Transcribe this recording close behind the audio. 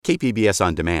KPBS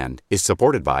On Demand is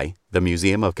supported by the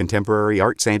Museum of Contemporary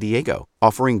Art San Diego,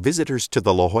 offering visitors to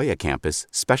the La Jolla campus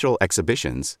special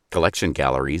exhibitions, collection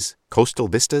galleries, coastal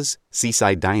vistas,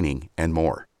 seaside dining, and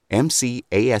more.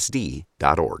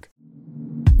 mcasd.org.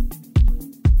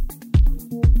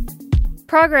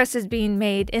 Progress is being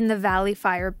made in the Valley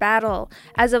Fire battle.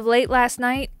 As of late last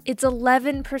night, it's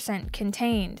 11%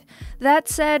 contained. That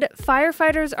said,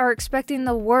 firefighters are expecting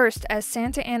the worst as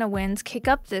Santa Ana winds kick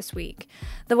up this week.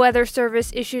 The Weather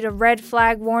Service issued a red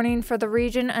flag warning for the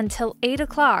region until 8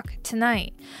 o'clock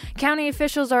tonight. County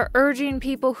officials are urging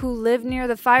people who live near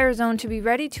the fire zone to be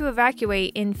ready to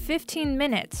evacuate in 15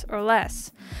 minutes or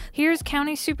less. Here's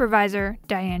County Supervisor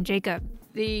Diane Jacob.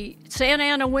 The Santa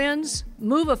Ana winds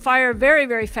move a fire very,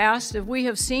 very fast, as we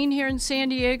have seen here in San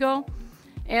Diego,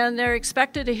 and they're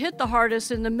expected to hit the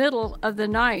hardest in the middle of the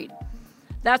night.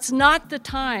 That's not the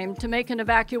time to make an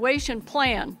evacuation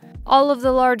plan. All of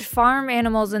the large farm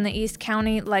animals in the East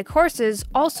County, like horses,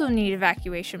 also need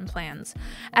evacuation plans.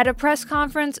 At a press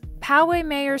conference, Poway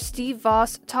Mayor Steve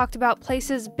Voss talked about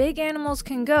places big animals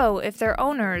can go if their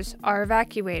owners are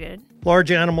evacuated.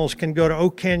 Large animals can go to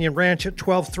Oak Canyon Ranch at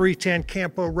 12310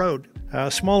 Campo Road.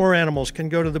 Smaller animals can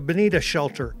go to the Bonita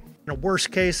Shelter. In a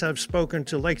worst case, I've spoken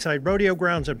to Lakeside Rodeo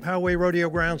Grounds and Poway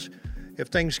Rodeo Grounds. If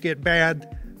things get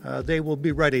bad, they will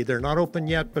be ready. They're not open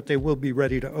yet, but they will be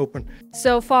ready to open.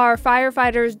 So far,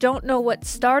 firefighters don't know what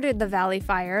started the Valley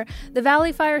Fire. The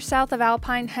Valley Fire south of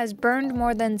Alpine has burned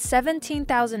more than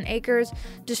 17,000 acres,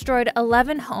 destroyed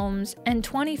 11 homes, and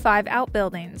 25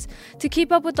 outbuildings. To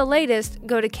keep up with the latest,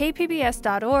 go to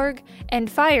kpbs.org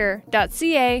and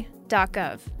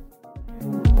fire.ca.gov.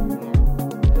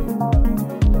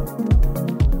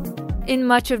 In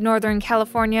much of Northern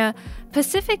California,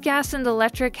 Pacific Gas and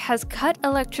Electric has cut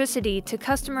electricity to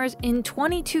customers in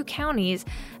 22 counties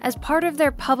as part of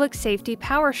their public safety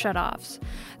power shutoffs.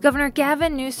 Governor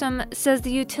Gavin Newsom says the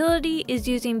utility is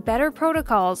using better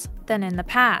protocols than in the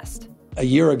past. A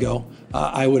year ago,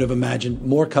 I would have imagined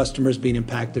more customers being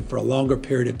impacted for a longer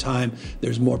period of time.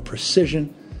 There's more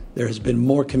precision, there has been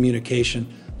more communication,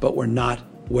 but we're not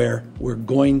where we're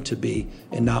going to be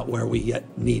and not where we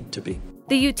yet need to be.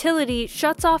 The utility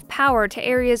shuts off power to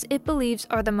areas it believes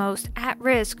are the most at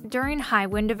risk during high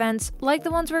wind events like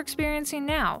the ones we're experiencing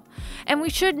now. And we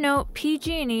should note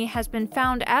PG&E has been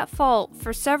found at fault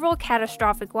for several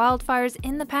catastrophic wildfires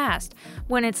in the past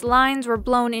when its lines were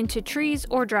blown into trees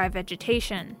or dry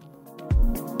vegetation.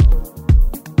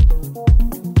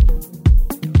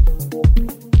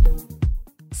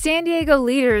 San Diego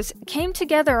leaders came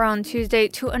together on Tuesday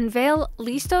to unveil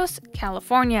Listos,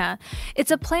 California. It's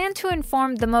a plan to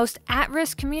inform the most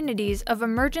at-risk communities of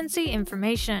emergency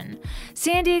information.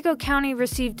 San Diego County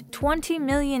received $20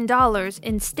 million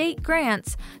in state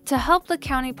grants to help the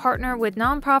county partner with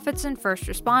nonprofits and first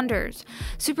responders.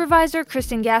 Supervisor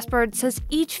Kristen Gaspard says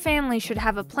each family should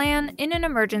have a plan in an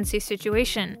emergency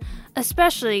situation,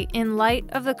 especially in light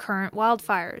of the current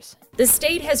wildfires. The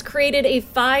state has created a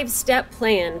 5-step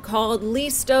plan called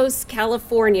Listos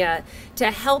California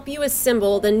to help you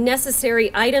assemble the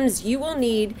necessary items you will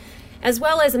need, as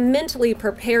well as mentally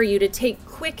prepare you to take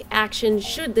quick action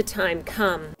should the time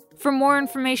come. For more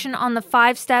information on the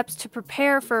 5 steps to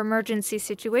prepare for emergency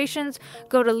situations,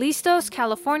 go to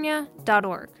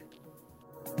listoscalifornia.org.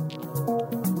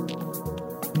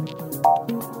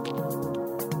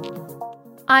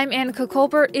 I'm Annika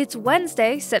Colbert. It's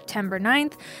Wednesday, September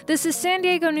 9th. This is San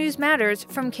Diego News Matters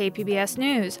from KPBS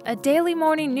News, a daily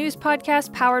morning news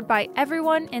podcast powered by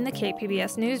everyone in the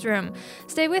KPBS newsroom.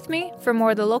 Stay with me for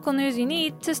more of the local news you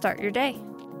need to start your day.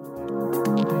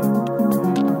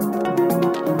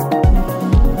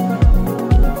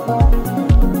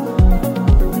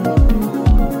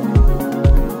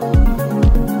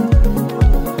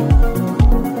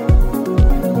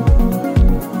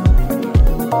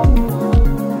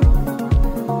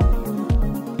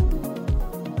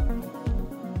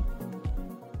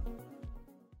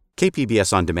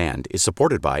 KPBS On Demand is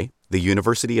supported by the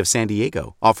University of San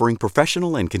Diego, offering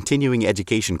professional and continuing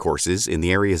education courses in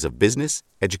the areas of business,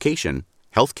 education,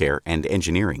 healthcare, and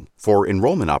engineering. For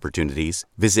enrollment opportunities,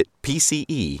 visit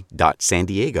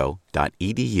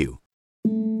pce.sandiego.edu.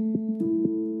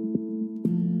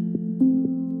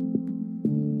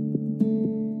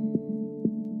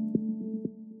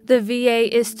 The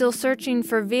VA is still searching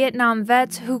for Vietnam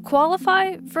vets who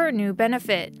qualify for a new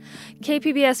benefit.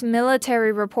 KPBS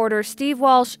military reporter Steve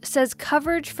Walsh says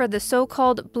coverage for the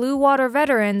so-called Blue Water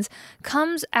veterans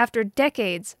comes after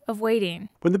decades of waiting.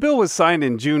 When the bill was signed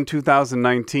in June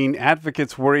 2019,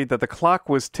 advocates worried that the clock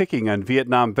was ticking on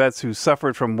Vietnam vets who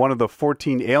suffered from one of the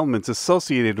 14 ailments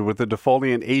associated with the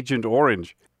defoliant Agent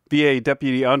Orange. VA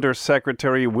Deputy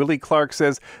Undersecretary Willie Clark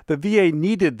says the VA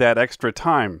needed that extra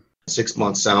time. 6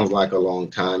 months sounds like a long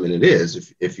time, and it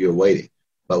is if you're waiting.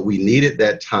 But we needed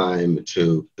that time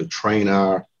to train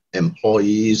our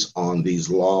employees on these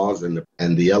laws and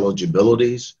the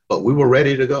eligibilities, but we were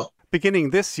ready to go. Beginning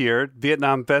this year,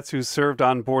 Vietnam vets who served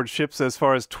on board ships as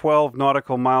far as 12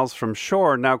 nautical miles from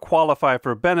shore now qualify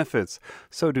for benefits.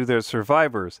 So do their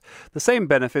survivors. The same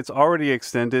benefits already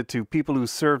extended to people who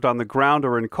served on the ground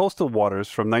or in coastal waters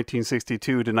from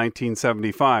 1962 to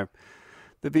 1975.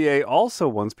 The VA also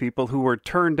wants people who were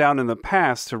turned down in the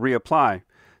past to reapply.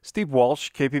 Steve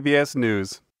Walsh, KPBS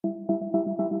News.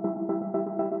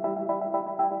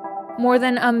 More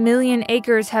than 1 million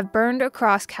acres have burned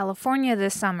across California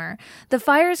this summer. The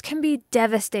fires can be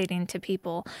devastating to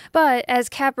people, but as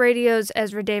Cap Radio's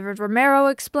Ezra David Romero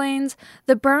explains,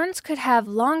 the burns could have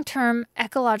long-term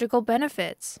ecological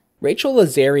benefits. Rachel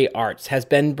Lazari Arts has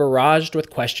been barraged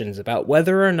with questions about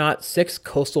whether or not 6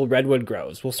 coastal redwood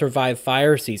groves will survive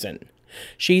fire season.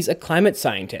 She's a climate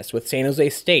scientist with San Jose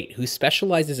State who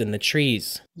specializes in the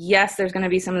trees. Yes, there's going to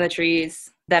be some of the trees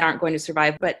that aren't going to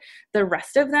survive, but the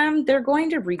rest of them, they're going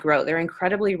to regrow. They're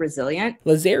incredibly resilient.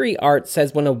 Lazari Arts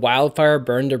says when a wildfire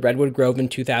burned a redwood grove in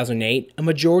 2008, a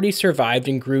majority survived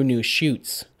and grew new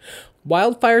shoots.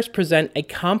 Wildfires present a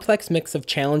complex mix of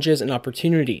challenges and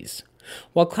opportunities.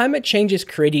 While climate change is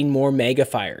creating more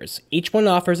megafires, each one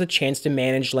offers a chance to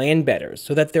manage land better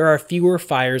so that there are fewer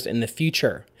fires in the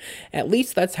future. At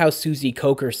least that's how Susie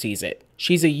Coker sees it.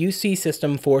 She's a UC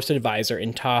System Forest Advisor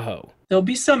in Tahoe. There'll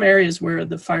be some areas where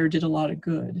the fire did a lot of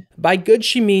good. By good,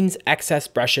 she means excess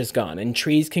brush is gone and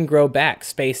trees can grow back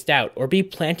spaced out or be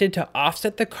planted to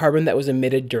offset the carbon that was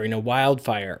emitted during a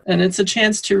wildfire. And it's a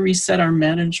chance to reset our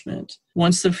management.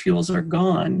 Once the fuels are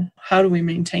gone, how do we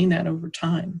maintain that over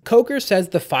time? Coker says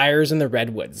the fires in the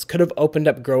redwoods could have opened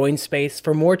up growing space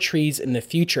for more trees in the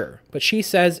future, but she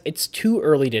says it's too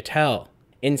early to tell.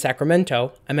 In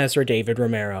Sacramento, I'm Ezra David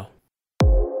Romero.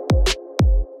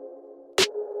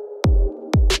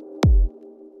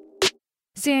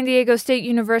 San Diego State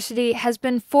University has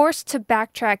been forced to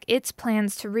backtrack its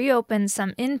plans to reopen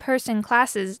some in-person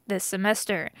classes this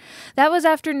semester. That was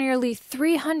after nearly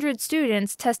 300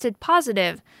 students tested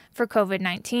positive for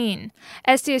COVID-19.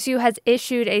 SDSU has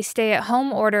issued a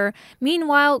stay-at-home order.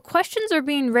 Meanwhile, questions are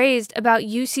being raised about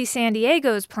UC San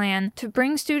Diego's plan to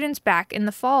bring students back in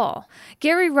the fall.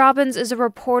 Gary Robbins is a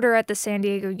reporter at the San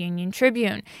Diego Union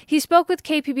Tribune. He spoke with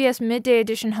KPBS Midday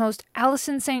Edition host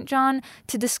Allison St. John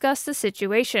to discuss the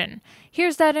situation.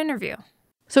 Here's that interview.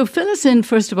 So fill us in,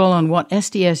 first of all, on what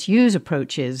SDSU's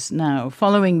approach is now,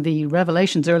 following the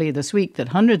revelations earlier this week that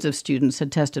hundreds of students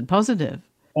had tested positive.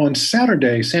 On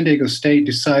Saturday, San Diego State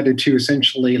decided to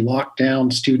essentially lock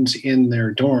down students in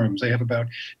their dorms. They have about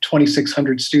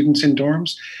 2,600 students in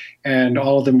dorms, and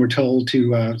all of them were told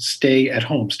to stay at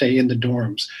home, stay in the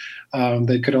dorms.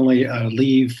 They could only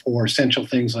leave for essential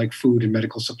things like food and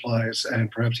medical supplies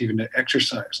and perhaps even to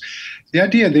exercise. The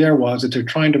idea there was that they're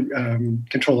trying to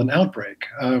control an outbreak.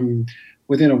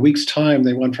 Within a week's time,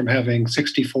 they went from having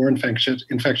 64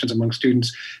 infections among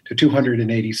students to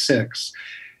 286.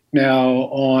 Now,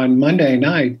 on Monday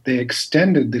night, they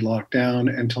extended the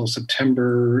lockdown until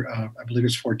September, I believe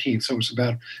it's 14th. So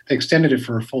they extended it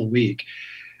for a full week.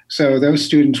 So those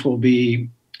students will be,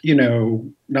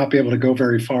 not be able to go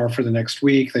very far for the next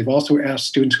week. They've also asked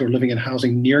students who are living in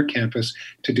housing near campus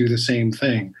to do the same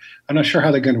thing. I'm not sure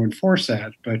how they're going to enforce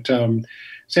that, but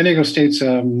San Diego State's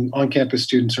on-campus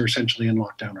students are essentially in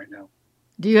lockdown right now.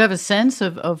 Do you have a sense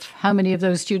of how many of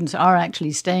those students are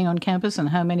actually staying on campus and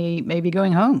how many may be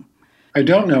going home? I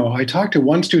don't know. I talked to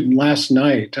one student last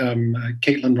night,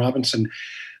 Caitlin Robinson.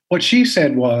 What she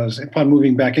said was, upon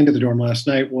moving back into the dorm last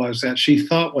night, was that she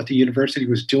thought what the university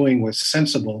was doing was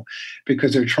sensible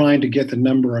because they're trying to get the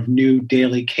number of new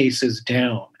daily cases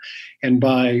down. And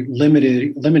by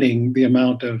limiting the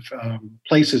amount of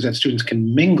places that students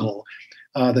can mingle,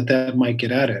 that might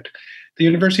get at it. The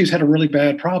university's had a really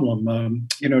bad problem.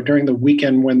 During the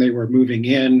weekend when they were moving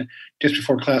in, just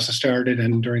before classes started,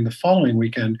 and during the following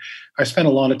weekend, I spent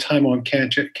a lot of time on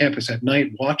campus at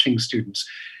night watching students.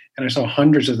 And I saw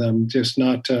hundreds of them just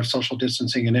not social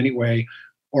distancing in any way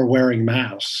or wearing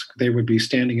masks. They would be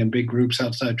standing in big groups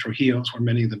outside Trujillo's, where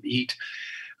many of them eat,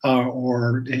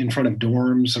 or in front of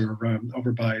dorms, or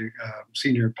over by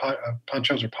senior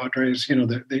Panchos or Padres,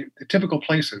 the typical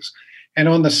places. And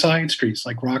on the side streets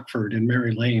like Rockford and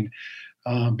Mary Lane,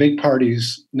 big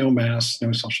parties, no masks,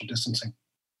 no social distancing.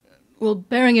 Well,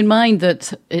 bearing in mind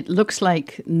that it looks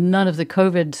like none of the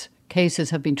COVID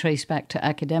cases have been traced back to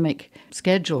academic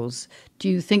schedules. Do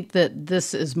you think that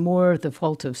this is more the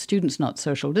fault of students not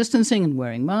social distancing and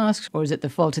wearing masks, or is it the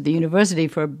fault of the university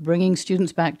for bringing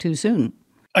students back too soon?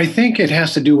 I think it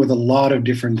has to do with a lot of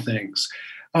different things.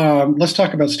 Let's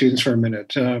talk about students for a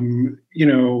minute.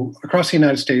 Across the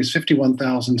United States,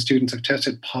 51,000 students have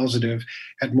tested positive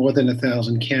at more than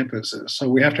 1,000 campuses. So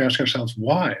we have to ask ourselves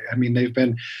why. I mean, they've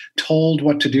been told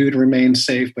what to do to remain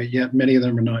safe, but yet many of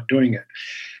them are not doing it.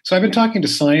 So I've been talking to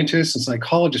scientists and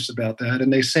psychologists about that,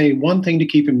 and they say one thing to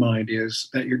keep in mind is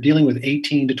that you're dealing with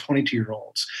 18 to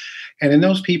 22-year-olds. And in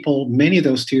those people, many of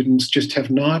those students just have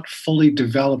not fully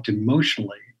developed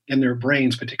emotionally in their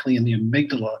brains, particularly in the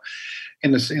amygdala,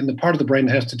 in the part of the brain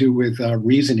that has to do with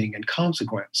reasoning and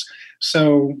consequence.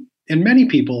 So in many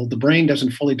people, the brain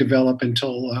doesn't fully develop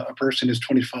until a person is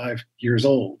 25 years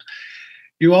old.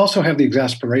 You also have the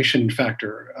exasperation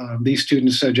factor. These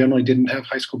students generally didn't have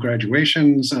high school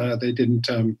graduations. They didn't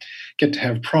get to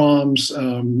have proms.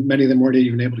 Many of them weren't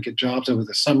even able to get jobs over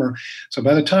the summer. So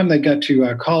by the time they got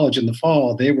to college in the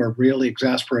fall, they were really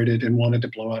exasperated and wanted to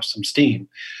blow off some steam.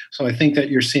 So I think that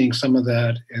you're seeing some of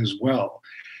that as well.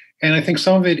 And I think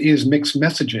some of it is mixed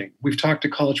messaging. We've talked to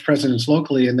college presidents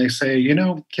locally, and they say,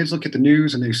 kids look at the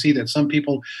news and they see that some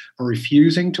people are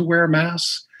refusing to wear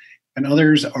masks and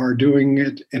others are doing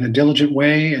it in a diligent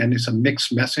way, and it's a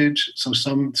mixed message. So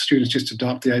some students just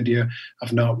adopt the idea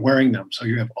of not wearing them. So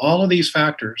you have all of these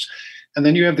factors, and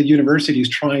then you have the universities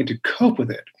trying to cope with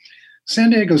it. San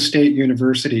Diego State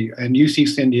University and UC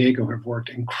San Diego have worked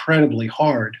incredibly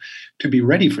hard to be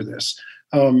ready for this.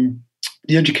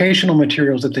 The educational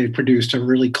materials that they've produced are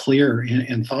really clear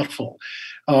and thoughtful.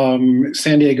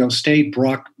 San Diego State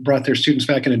brought their students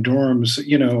back into dorms,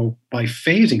 by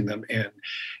phasing them in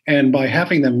and by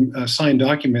having them sign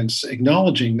documents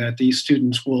acknowledging that these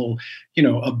students will,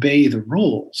 obey the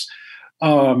rules.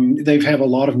 They have a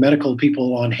lot of medical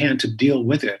people on hand to deal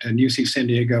with it, and UC San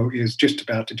Diego is just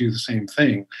about to do the same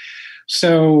thing.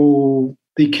 So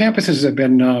the campuses have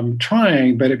been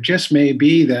trying, but it just may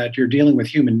be that you're dealing with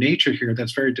human nature here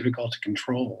that's very difficult to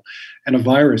control, and a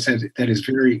virus that is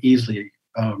very easily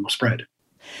spread.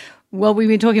 Well, we've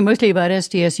been talking mostly about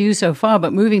SDSU so far,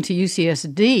 but moving to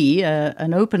UCSD,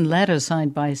 an open letter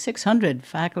signed by 600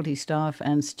 faculty, staff,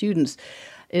 and students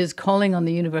is calling on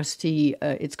the university.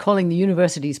 It's calling the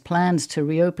university's plans to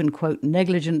reopen, quote,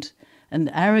 negligent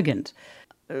and arrogant.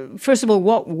 First of all,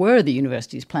 what were the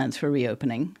university's plans for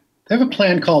reopening? They have a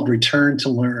plan called Return to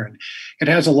Learn. It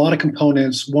has a lot of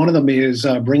components. One of them is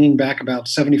bringing back about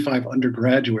 75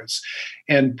 undergraduates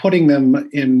and putting them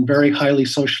in very highly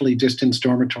socially distanced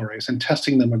dormitories and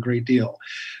testing them a great deal.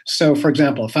 So, for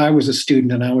example, if I was a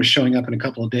student and I was showing up in a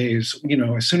couple of days,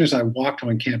 as soon as I walked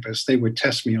on campus, they would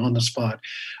test me on the spot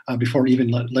before even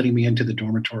letting me into the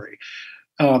dormitory.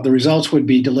 The results would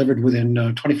be delivered within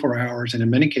 24 hours, and in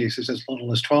many cases, as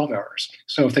little as 12 hours.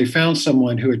 So if they found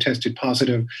someone who had tested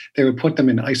positive, they would put them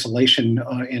in isolation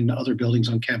in other buildings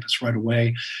on campus right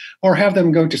away, or have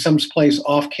them go to some place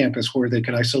off campus where they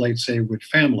could isolate, say, with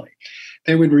family.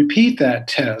 They would repeat that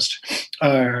test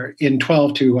in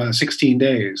 12 to 16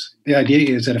 days. The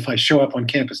idea is that if I show up on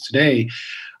campus today,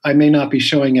 I may not be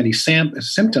showing any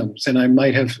symptoms, and I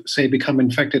might have, say, become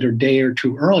infected a day or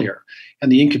two earlier.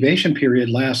 And the incubation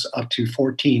period lasts up to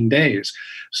 14 days.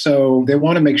 So they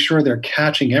want to make sure they're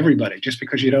catching everybody. Just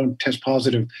because you don't test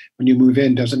positive when you move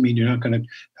in doesn't mean you're not going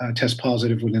to test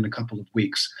positive within a couple of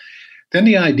weeks. Then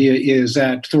the idea is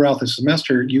that throughout the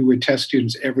semester, you would test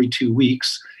students every 2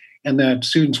 weeks, and that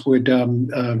students would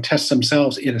test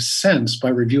themselves in a sense by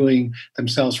reviewing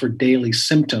themselves for daily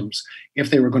symptoms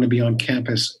if they were going to be on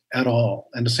campus at all.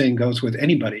 And the same goes with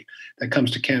anybody that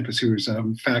comes to campus who is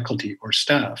faculty or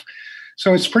staff.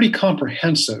 So it's pretty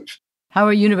comprehensive. How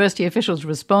are university officials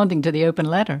responding to the open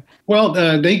letter? Well,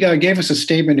 they gave us a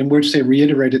statement in which they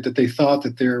reiterated that they thought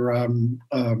that their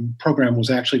program was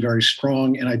actually very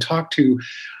strong. And I talked to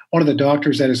one of the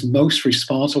doctors that is most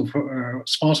responsible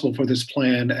for this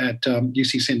plan at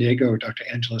UC San Diego, Dr.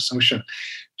 Angela Socha.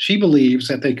 She believes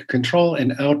that they could control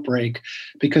an outbreak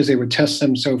because they would test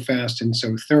them so fast and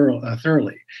so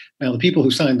thoroughly. Now, the people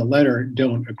who signed the letter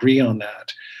don't agree on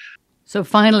that. So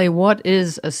finally, what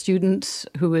is a student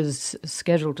who is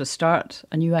scheduled to start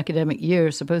a new academic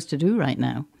year supposed to do right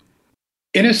now?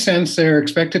 In a sense, they're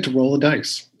expected to roll the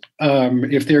dice.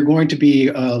 If they're going to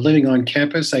be living on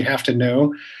campus, they have to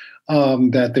know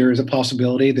that there is a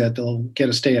possibility that they'll get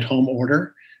a stay-at-home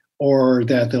order or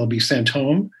that they'll be sent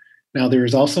home. Now, there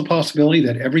is also a possibility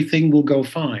that everything will go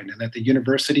fine and that the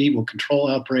university will control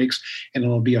outbreaks and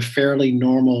it'll be a fairly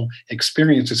normal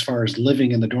experience as far as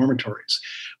living in the dormitories.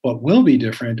 What will be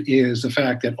different is the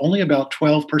fact that only about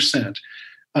 12%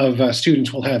 of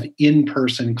students will have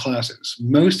in-person classes.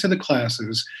 Most of the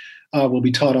classes will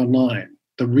be taught online.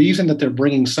 The reason that they're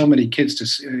bringing so many kids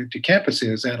to campus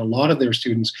is that a lot of their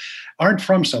students aren't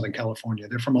from Southern California.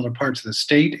 They're from other parts of the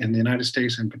state and the United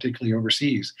States, and particularly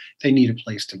overseas. They need a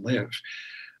place to live.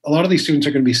 A lot of these students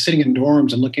are going to be sitting in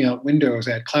dorms and looking out windows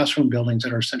at classroom buildings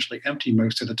that are essentially empty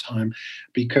most of the time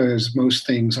because most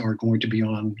things are going to be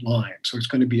online. So it's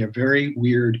going to be a very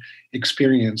weird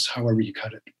experience, however you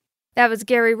cut it. That was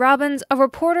Gary Robbins, a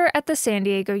reporter at the San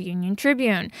Diego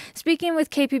Union-Tribune, speaking with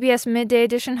KPBS Midday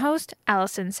Edition host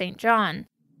Allison St. John.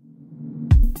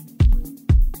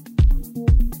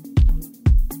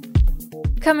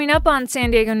 Coming up on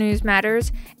San Diego News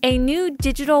Matters, a new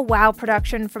digital WOW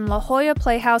production from La Jolla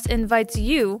Playhouse invites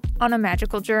you on a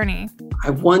magical journey.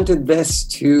 I wanted this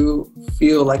to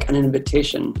feel like an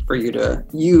invitation for you to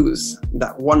use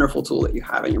that wonderful tool that you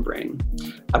have in your brain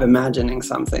of imagining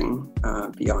something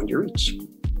beyond your reach.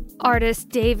 Artist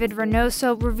David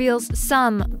Reynoso reveals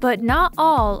some, but not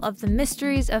all, of the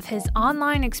mysteries of his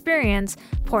online experience,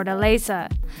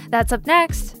 Portaleza. That's up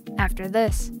next, after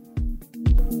this.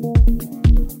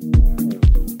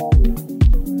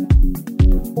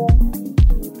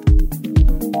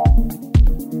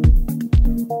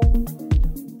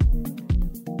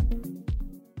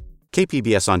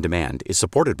 KPBS On Demand is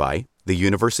supported by the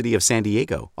University of San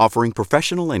Diego, offering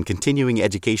professional and continuing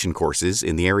education courses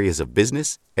in the areas of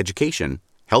business, education,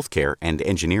 healthcare, and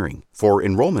engineering. For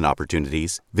enrollment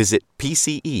opportunities, visit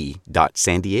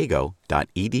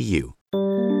pce.sandiego.edu.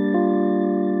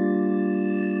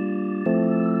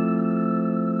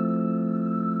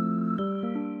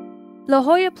 La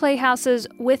Jolla Playhouse's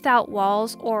Without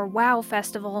Walls, or WOW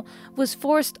Festival, was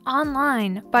forced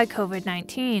online by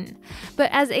COVID-19.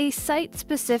 But as a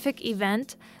site-specific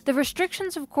event, the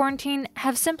restrictions of quarantine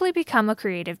have simply become a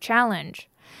creative challenge.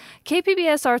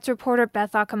 KPBS arts reporter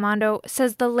Beth Accomando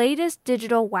says the latest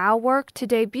digital WOW work to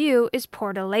debut is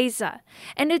Portaleza,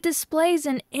 and it displays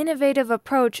an innovative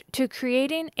approach to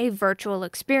creating a virtual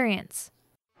experience.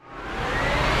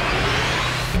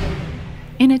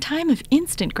 In a time of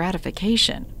instant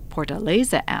gratification,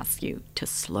 Portaleza asks you to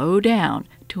slow down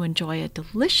to enjoy a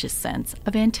delicious sense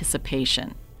of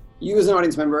anticipation. You as an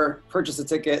audience member purchase a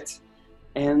ticket,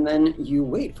 and then you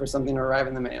wait for something to arrive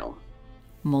in the mail.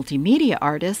 Multimedia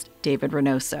artist David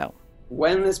Reynoso.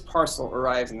 When this parcel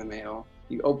arrives in the mail,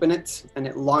 you open it, and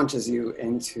it launches you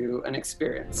into an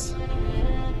experience.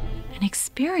 An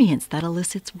experience that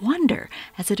elicits wonder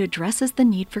as it addresses the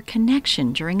need for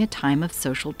connection during a time of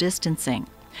social distancing.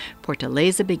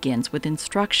 Portaleza begins with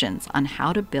instructions on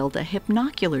how to build a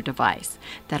hypnocular device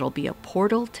that'll be a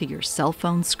portal to your cell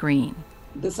phone screen.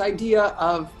 This idea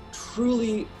of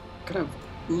truly kind of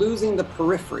losing the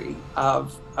periphery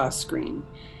of a screen,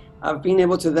 of being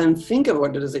able to then think of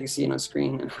what it is that you see on a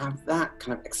screen and have that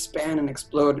kind of expand and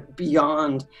explode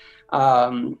beyond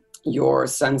your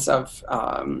sense of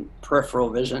peripheral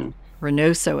vision.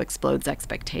 Reynoso explodes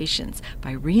expectations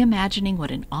by reimagining what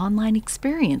an online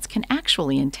experience can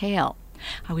actually entail.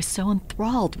 I was so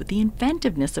enthralled with the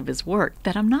inventiveness of his work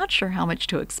that I'm not sure how much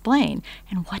to explain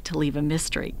and what to leave a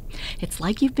mystery. It's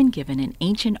like you've been given an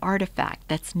ancient artifact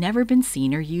that's never been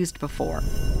seen or used before.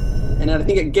 And I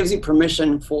think it gives you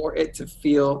permission for it to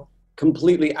feel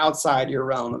completely outside your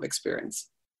realm of experience.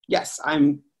 Yes,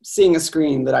 I'm seeing a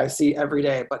screen that I see every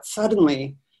day, but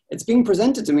suddenly it's being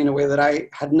presented to me in a way that I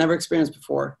had never experienced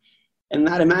before. And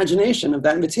that imagination of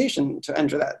that invitation to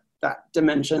enter that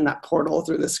dimension, that portal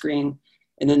through the screen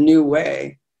in a new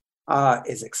way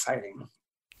is exciting.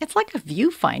 It's like a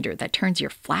viewfinder that turns your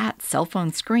flat cell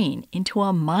phone screen into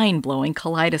a mind-blowing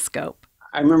kaleidoscope.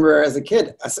 I remember as a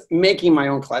kid making my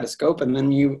own kaleidoscope, and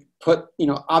then you put,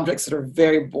 objects that are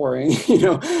very boring.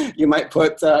 You might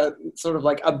put sort of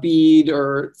like a bead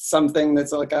or something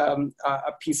that's like a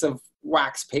piece of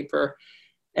wax paper,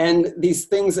 and these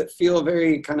things that feel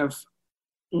very kind of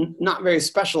not very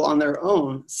special on their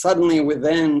own, suddenly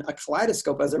within a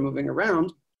kaleidoscope as they're moving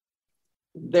around,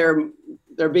 they're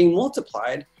being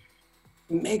multiplied,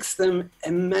 makes them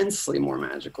immensely more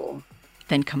magical.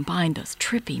 Then combine those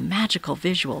trippy, magical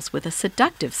visuals with a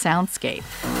seductive soundscape.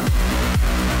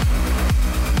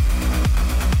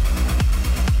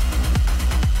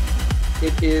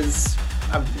 It is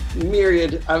a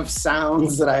myriad of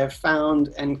sounds that I have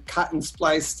found and cut and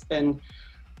spliced, and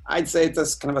I'd say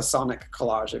it's kind of a sonic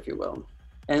collage, if you will.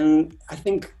 And I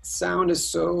think sound is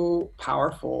so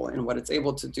powerful in what it's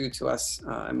able to do to us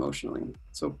emotionally.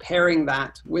 So pairing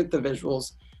that with the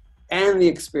visuals and the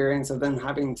experience of then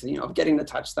having to, getting to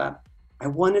touch that, I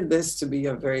wanted this to be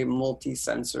a very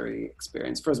multi-sensory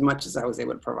experience for as much as I was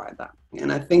able to provide that.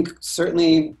 And I think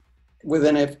certainly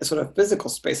within a sort of physical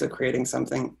space of creating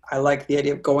something, I like the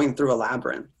idea of going through a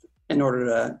labyrinth in order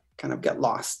to kind of get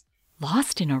lost.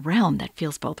 Lost in a realm that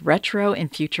feels both retro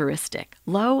and futuristic,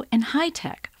 low and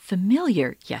high-tech,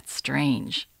 familiar yet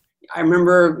strange. I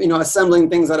remember, assembling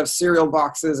things out of cereal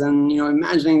boxes and,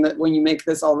 imagining that when you make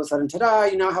this, all of a sudden, ta-da,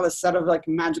 you now have a set of like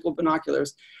magical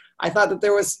binoculars. I thought that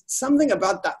there was something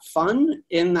about that fun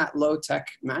in that low-tech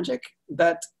magic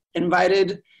that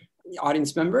invited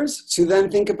audience members to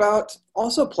then think about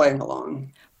also playing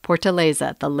along.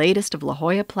 Portaleza, the latest of La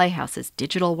Jolla Playhouse's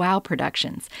digital wow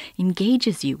productions,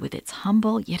 engages you with its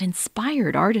humble yet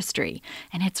inspired artistry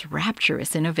and its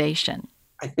rapturous innovation.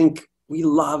 I think we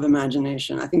love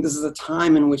imagination. I think this is a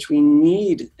time in which we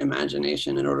need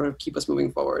imagination in order to keep us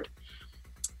moving forward.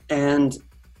 And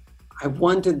I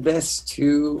wanted this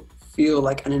to feel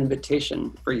like an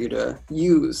invitation for you to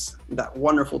use that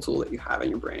wonderful tool that you have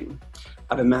in your brain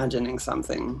of imagining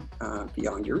something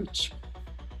beyond your reach.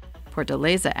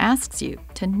 Portaleza asks you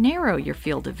to narrow your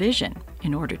field of vision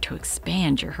in order to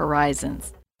expand your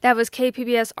horizons. That was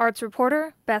KPBS arts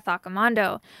reporter Beth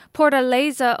Accomando.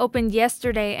 Portaleza opened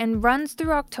yesterday and runs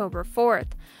through October 4th.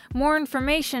 More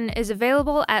information is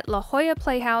available at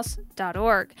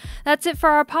lajollaplayhouse.org. That's it for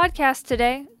our podcast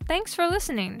today. Thanks for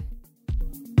listening.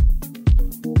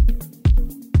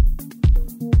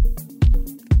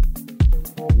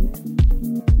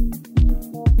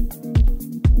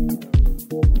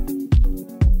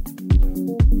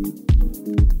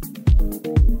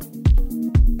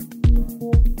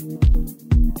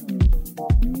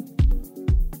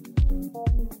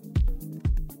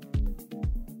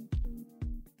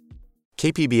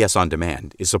 KPBS On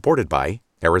Demand is supported by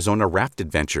Arizona Raft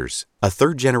Adventures, a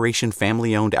third-generation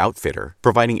family-owned outfitter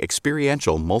providing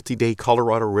experiential multi-day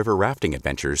Colorado River rafting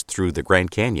adventures through the Grand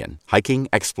Canyon, hiking,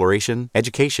 exploration,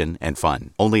 education, and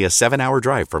fun. Only a 7-hour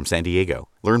drive from San Diego.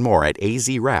 Learn more at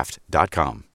azraft.com.